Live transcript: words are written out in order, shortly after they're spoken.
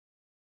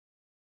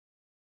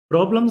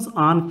Problems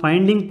on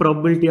finding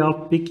probability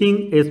of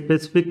picking a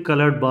specific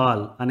coloured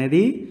ball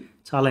అనేది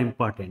చాలా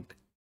important.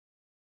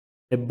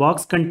 A box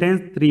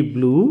contains 3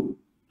 blue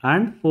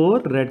and 4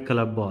 red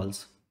color balls.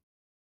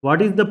 What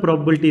is the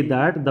probability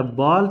that the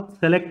ball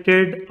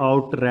selected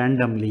out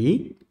randomly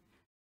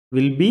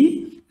will be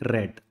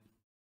red?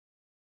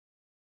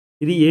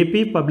 ఇది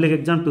AP public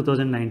exam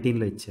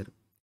 2019లో ఇచ్చారు.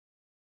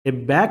 A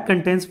bag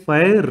contains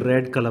 5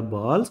 red color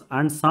balls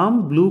and some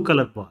blue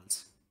color balls.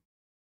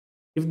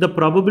 If the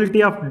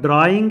probability of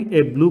drawing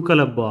a blue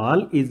color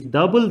ball is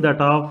double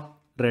that of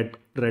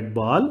red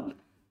ball,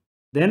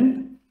 then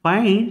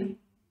find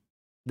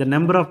the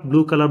number of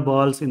blue color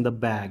balls in the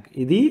bag.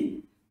 ఇది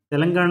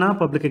Telangana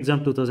public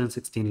exam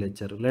 2016లో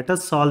ఇచ్చారు. Let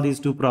us solve these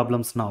two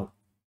problems now.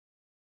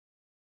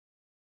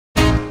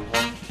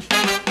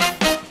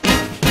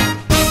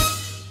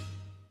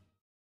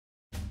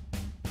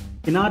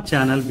 In our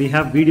channel, we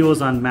have videos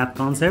on math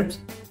concepts,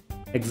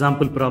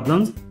 example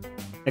problems,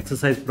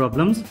 exercise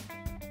problems,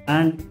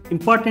 and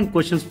important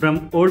questions from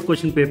old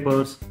question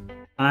papers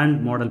and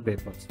model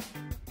papers.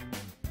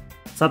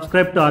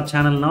 Subscribe to our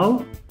channel now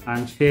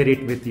and share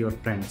it with your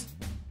friends.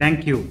 Thank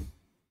you.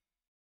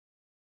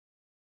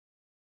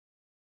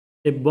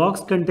 A box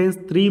contains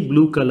 3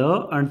 blue color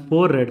and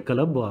 4 red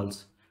color balls.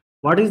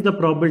 What is the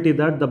probability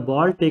that the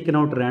ball taken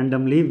out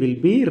randomly will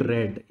be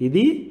red?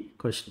 ఇది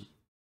question.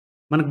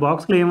 మనకు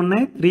బాక్స్లో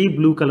ఏమున్నాయి? 3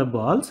 blue colour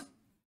balls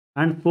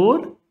and 4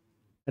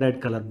 red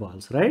colour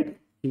balls, right?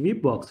 ఇవి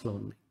బాక్స్లో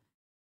ఉన్నాయి.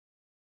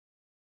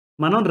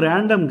 మనం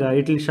ర్యాండమ్గా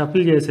వీటిని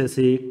షఫిల్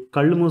చేసేసి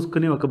కళ్ళు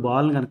మూసుకుని ఒక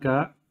బాల్ కనుక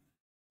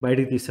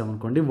బయటికి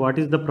తీసామనుకోండి, what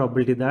is the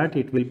probability that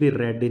it will be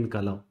red in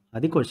colour?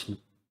 అది question,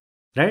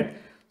 right?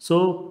 So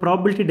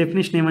probability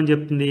definition ఏమని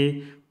చెప్తుంది?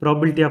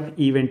 ప్రాబిలిటీ ఆఫ్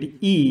ఈవెంట్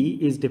ఈ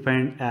is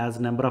defined as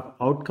number of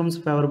outcomes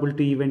favourable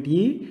to event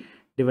ఈ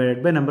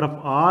divided by number of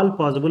all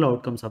possible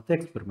outcomes of the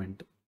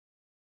experiment.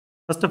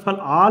 First of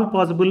all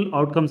possible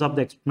outcomes of the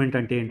experiment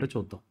అంటే ఏంటో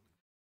చూద్దాం.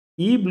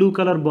 ఈ blue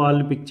colour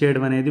బాల్ని pick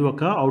చేయడం అనేది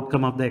ఒక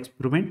outcome of the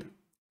experiment,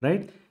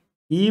 right?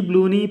 ఈ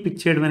బ్లూని పిక్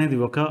చేయడం అనేది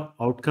ఒక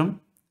అవుట్కమ్,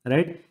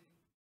 రైట్?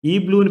 ఈ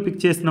బ్లూని పిక్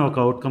చేసిన ఒక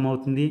అవుట్కమ్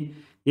అవుతుంది.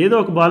 ఏదో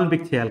ఒక బాల్ని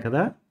పిక్ చేయాలి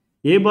కదా,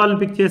 ఏ బాల్ని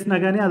పిక్ చేసినా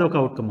కానీ అదొక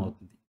అవుట్కమ్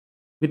అవుతుంది.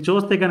 మీరు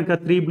చూస్తే కనుక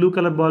 3 బ్లూ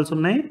కలర్ బాల్స్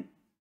ఉన్నాయి,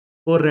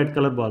 4 రెడ్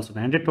కలర్ బాల్స్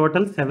ఉన్నాయి, అంటే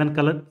టోటల్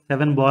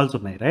 7 బాల్స్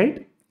ఉన్నాయి, రైట్?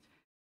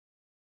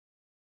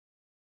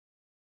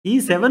 ఈ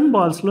 7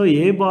 బాల్స్లో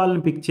ఏ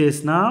బాల్ని పిక్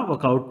చేసినా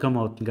ఒక అవుట్కమ్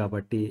అవుతుంది.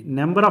 కాబట్టి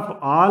number of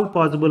all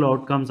possible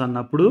outcomes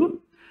అన్నప్పుడు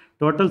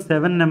టోటల్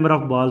 7 నెంబర్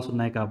ఆఫ్ బాల్స్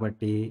ఉన్నాయి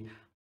కాబట్టి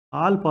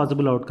ఆల్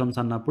పాసిబుల్ అవుట్కమ్స్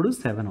అన్నప్పుడు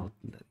 7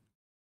 అవుతుంది.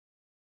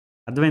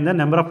 అర్థమైందా?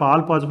 Number of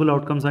all possible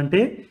outcomes అంటే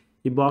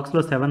ఈ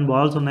బాక్స్లో 7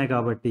 బాల్స్ ఉన్నాయి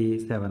కాబట్టి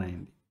 7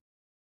 అయింది.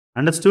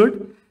 Understood?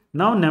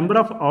 Now number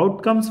of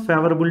outcomes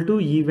favourable to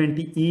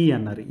event ఈ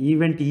అన్నారు.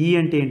 ఈవెంట్ ఈ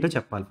అంటే ఏంటో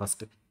చెప్పాలి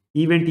ఫస్ట్.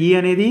 ఈవెంట్ ఈ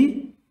అనేది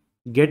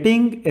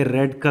getting a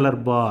red colour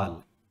ball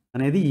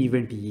అనేది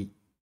ఈవెంట్ ఈ,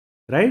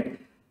 right?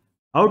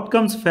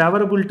 Outcomes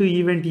favourable to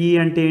event ఈ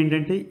అంటే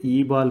ఏంటంటే ఈ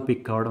బాల్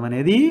పిక్ అవడం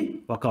అనేది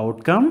ఒక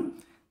outcome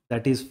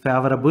that is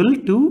favourable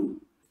to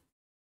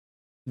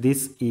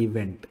this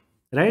event,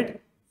 right?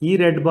 ఈ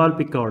రెడ్ బాల్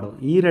పిక్ అవ్వడం,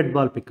 ఈ రెడ్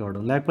బాల్ పిక్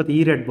అవ్వడం, లేకపోతే ఈ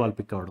రెడ్ బాల్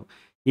పిక్ అవ్వడం,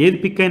 ఏది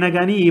పిక్ అయినా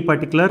కానీ ఈ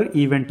పర్టికులర్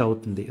ఈవెంట్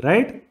అవుతుంది,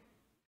 రైట్?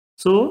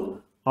 సో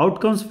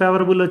అవుట్కమ్స్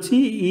ఫేవరబుల్ వచ్చి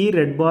ఈ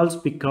రెడ్ బాల్స్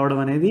పిక్ అవ్వడం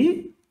అనేది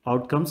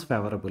అవుట్కమ్స్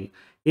ఫేవరబుల్.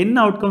 ఎన్ని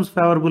అవుట్కమ్స్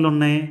ఫేవరబుల్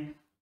ఉన్నాయి?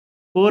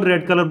 4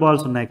 రెడ్ కలర్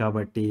బాల్స్ ఉన్నాయి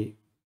కాబట్టి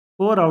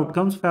 4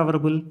 outcomes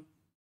favorable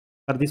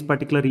for this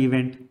particular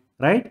event,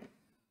 right?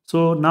 So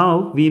now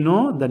we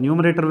know the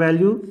numerator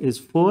value is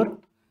 4,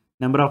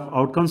 number of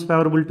outcomes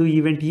favorable to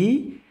event E,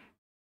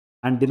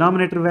 and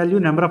denominator value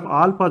number of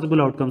all possible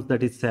outcomes,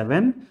 that is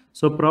 7.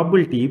 So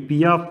probability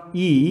P of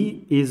E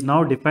is now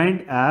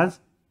defined as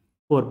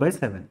 4 by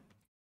 7.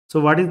 So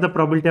what is the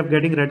probability of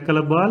getting red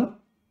color ball?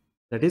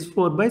 That is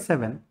 4 by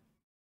 7.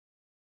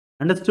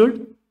 Understood?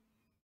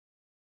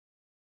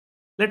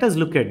 Let us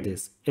look at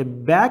this. A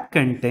bag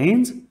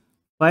contains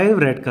 5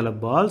 red color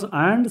balls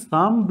and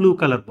some blue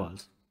color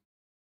balls.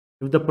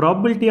 If the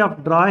probability of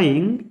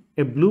drawing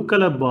a blue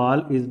color ball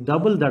is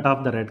double that of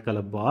the red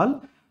color ball,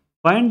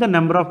 find the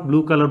number of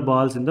blue color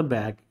balls in the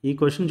bag. ఈ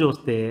question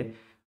చూస్తే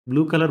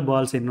blue colour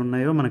balls ఎన్ని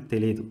ఉన్నాయో మనకు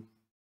తెలియదు,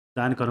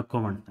 దాన్ని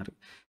కనుక్కోమంటున్నారు.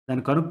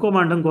 దాన్ని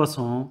కనుక్కోమండడం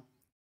కోసం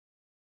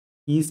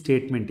ఈ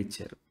స్టేట్మెంట్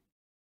ఇచ్చారు.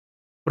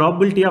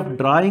 Probability of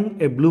drawing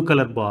A blue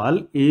colour ball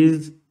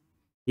is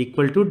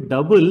equal to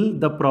double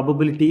the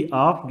probability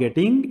of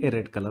getting a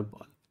red colour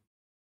ball.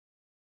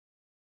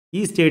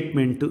 ఈ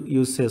స్టేట్మెంట్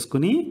యూజ్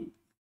చేసుకుని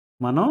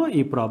మనం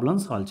ఈ ప్రాబ్లం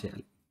సాల్వ్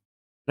చేయాలి,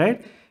 రైట్?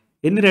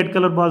 ఎన్ని రెడ్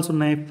కలర్ బాల్స్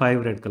ఉన్నాయి?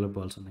 5 రెడ్ కలర్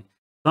బాల్స్ ఉన్నాయి.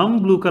 Some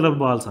blue colour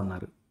balls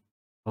అన్నారు.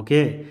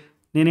 Okay,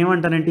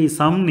 నేనేమంటానంటే ఈ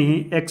సమ్ని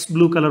ఎక్స్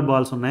బ్లూ కలర్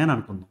బాల్స్ ఉన్నాయని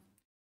అనుకుందాం.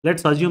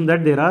 Let's assume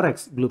that there are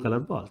X blue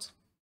colour balls.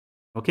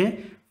 Okay,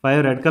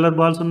 5 red colour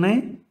balls ఉన్నాయి,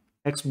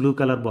 ఎక్స్ బ్లూ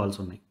కలర్ బాల్స్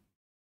ఉన్నాయి.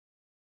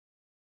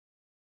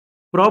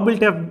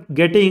 Probability of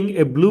getting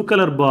a blue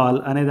colour ball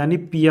అనేదాన్ని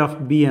P of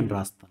B అని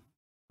రాస్తాను.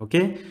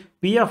 Okay,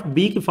 P of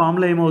బికి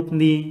formula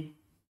ఏమవుతుంది?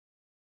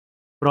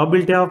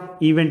 Probability of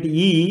event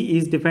E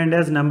is defined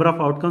as number of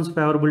outcomes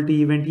favorable to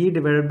event E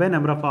divided by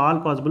number of all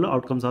possible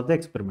outcomes of the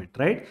experiment,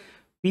 right?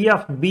 P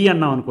of B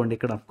అన్నాం అనుకోండి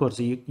ఇక్కడ, of course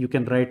you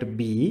can write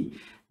B,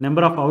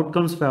 number of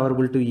outcomes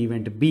favorable to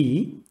event B,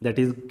 that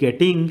is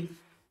getting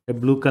a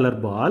blue color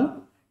ball,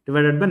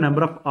 divided by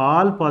number of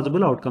all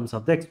possible outcomes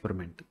of the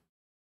experiment.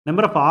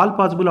 Number of all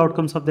possible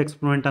outcomes of the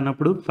experiment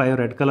అన్నప్పుడు 5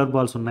 red colour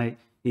balls ఉన్నాయి.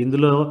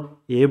 ఇందులో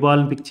ఏ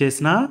బాల్ని pick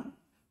చేసినా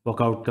ఒక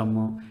outcome.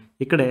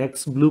 ఇక్కడ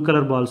X blue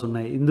colour balls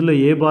ఉన్నాయి. ఇందులో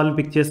ఏ బాల్ని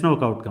పిక్ చేసినా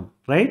ఒక అవుట్కమ్,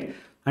 రైట్?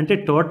 అంటే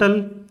టోటల్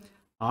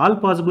ఆల్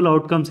పాసిబుల్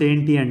అవుట్కమ్స్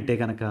ఏంటి అంటే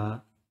కనుక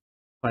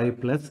 5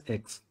 ప్లస్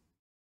ఎక్స్.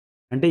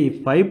 అంటే ఈ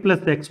 5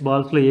 ప్లస్ ఎక్స్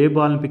బాల్స్లో ఏ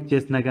బాల్ని పిక్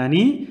చేసినా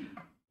కానీ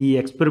ఈ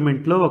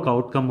ఎక్స్పెరిమెంట్లో ఒక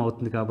అవుట్కమ్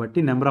అవుతుంది.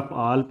 కాబట్టి number of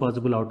all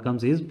possible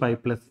outcomes is 5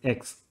 plus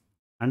X.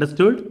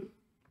 Understood?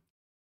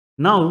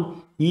 Now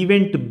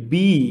event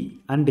B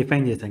అని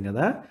డిఫైన్ చేశాం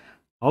కదా,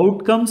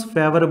 outcomes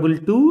favourable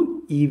to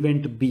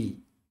event B.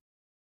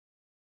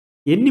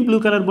 ఎన్ని బ్లూ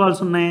కలర్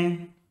బాల్స్ ఉన్నాయి?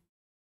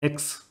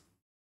 ఎక్స్.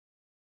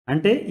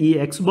 అంటే ఈ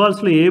ఎక్స్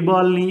బాల్స్లో ఏ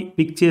బాల్ని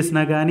పిక్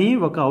చేసినా కానీ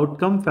ఒక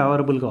అవుట్కమ్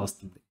ఫేవరబుల్గా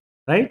వస్తుంది,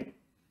 రైట్?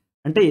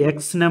 అంటే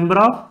X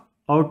number of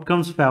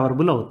outcomes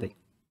favourable అవుతాయి.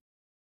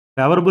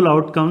 Favourable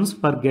outcomes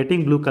for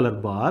getting blue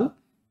colour ball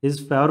is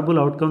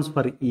favourable outcomes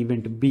for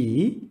event B,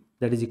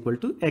 that is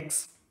equal to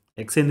X.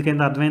 X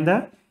ఎందుకైందో అర్థమైందా?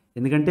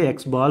 ఎందుకంటే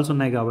ఎక్స్ బాల్స్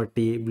ఉన్నాయి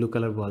కాబట్టి blue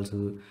colour balls.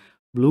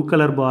 Blue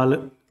colour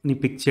బాల్ని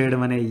pick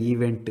చేయడం అనే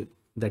event,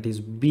 that is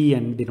B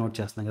అని denote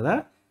చేస్తున్నాం కదా,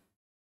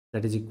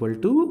 that is equal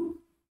to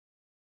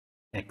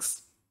X,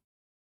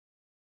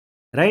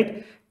 right?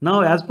 Now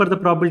as per the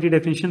probability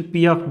definition,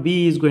 P of B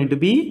is going to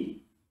be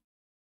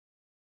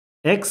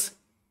X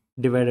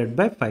divided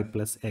by 5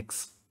 plus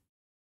X.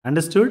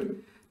 Understood?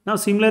 Now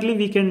similarly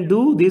we can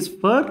do this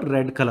for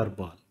red colour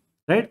ball,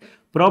 right?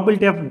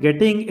 Probability of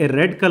getting a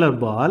red color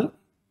ball,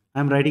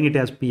 I am writing it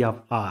as P of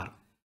R.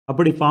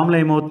 అప్పుడు ఈ formula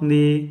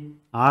ఏమవుతుంది?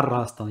 R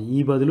రాస్తాం, ఈ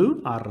బదులు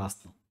R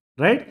రాస్తాం,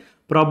 right?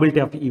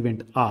 Probability of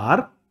event R,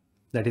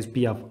 that is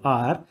P of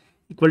R,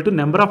 equal to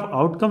number of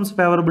outcomes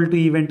favorable to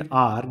event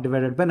R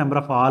divided by number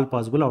of all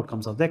possible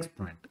outcomes of the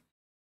experiment.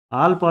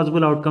 All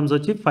possible outcomes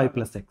వచ్చి 5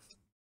 plus x.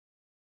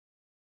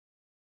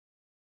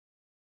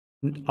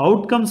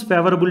 Outcomes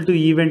favorable to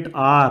event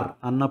R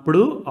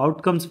అన్నప్పుడు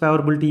outcomes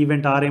favorable to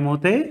event R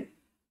ఏమవుతాయి?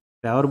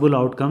 Favorable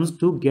outcomes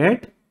to get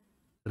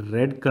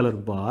red color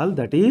ball,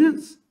 that is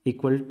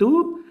equal to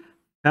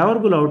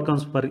favorable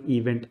outcomes for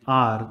event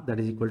R, that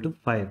is equal to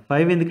 5.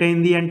 5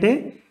 ఎందుకైంది అంటే,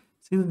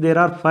 since there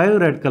are 5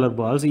 red color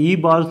balls, ఈ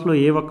బాల్స్లో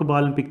ఏ ఒక్క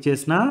బాల్ని pick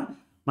చేసినా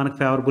మనకు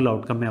favourable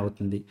అవుట్కమే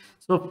అవుతుంది.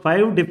 So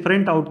 5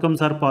 different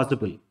outcomes are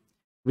possible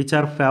which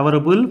are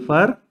favorable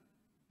for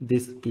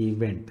this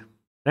event,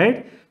 right?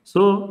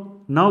 So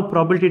now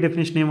probability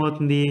definition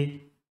ఏమవుతుంది?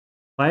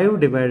 5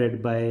 divided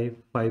by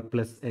 5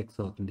 plus x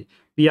అవుతుంది.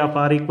 P of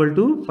R equal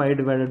to 5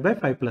 divided by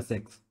 5 plus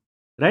x,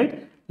 right?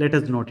 Let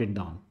us note it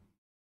down.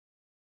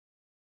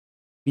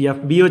 P of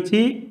B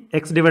వచ్చి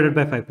x divided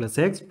by 5 plus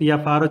x, P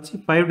of R వచ్చి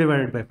 5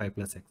 divided by 5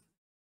 plus x.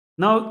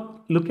 Now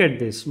look at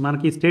this.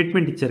 మనకి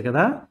statement ఇచ్చారు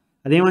కదా,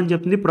 అదేమని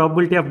చెప్తుంది?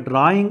 probability of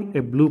drawing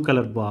a blue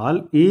color ball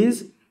is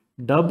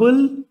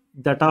double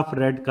that of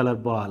red color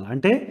ball.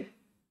 అంటే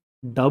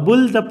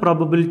double the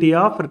probability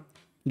of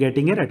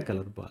getting a red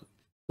color ball.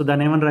 So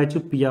దాన్ని ఏమని రాయొచ్చు?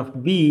 P of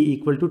B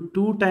equal to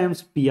 2 times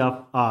P of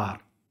R,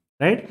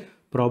 right?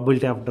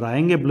 Probability of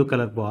drawing a blue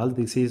color ball,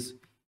 this is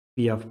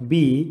P of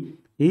B,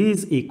 is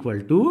equal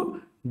to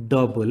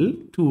double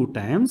 2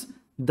 times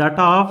that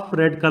of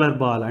red color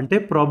ball. అంటే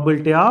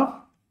probability of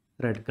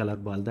red color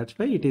ball. That's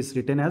why it is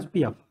written as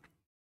P of R.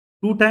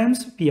 2 times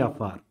P of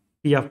R.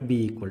 P of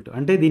B equal to,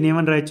 అంటే దీన్ని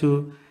ఏమని రాయొచ్చు?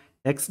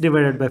 x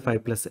divided by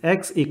 5 plus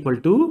x equal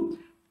to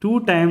 2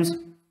 times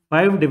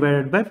 5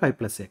 divided by 5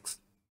 plus x,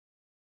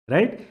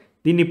 right?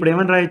 దీన్ని ఇప్పుడు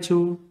ఏమని రాయొచ్చు?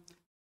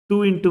 2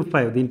 into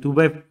 5, దీన్ని 2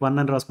 by 1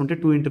 అని రాసుకుంటే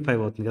 2 into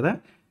 5 అవుతుంది కదా.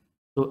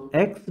 So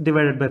x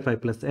divided by 5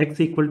 plus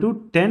x equal to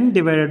 10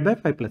 divided by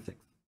 5 plus x.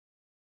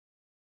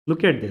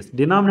 Look at this,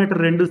 denominator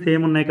రెండు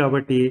సేమ్ ఉన్నాయి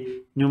కాబట్టి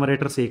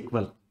numerators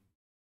equal,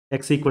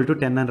 x equal to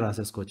 10 అని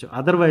రాసేసుకోవచ్చు.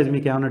 అదర్వైజ్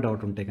మీకు ఏమైనా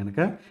డౌట్ ఉంటే కనుక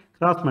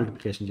క్రాస్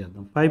మల్టిప్లికేషన్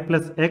చేద్దాం. 5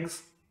 plus x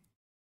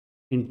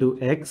into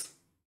x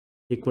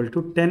equal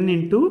to 10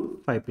 into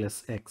 5 plus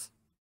x,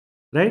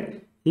 right?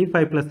 ఈ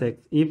 5 plus x,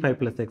 ఈ 5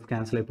 plus x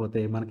క్యాన్సిల్ అయిపోతే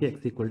మనకి x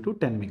equal to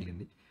 10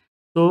 మిగిలింది.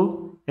 సో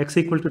x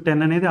equal to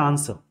 10 అనేది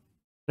answer,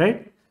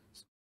 right?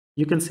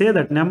 You can say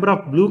that number of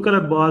blue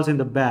color balls in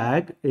the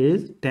bag is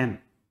 10.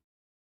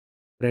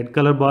 Red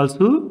color balls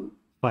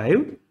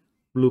 5,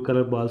 blue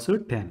color balls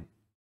 10.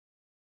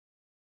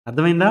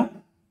 అర్థమైందా?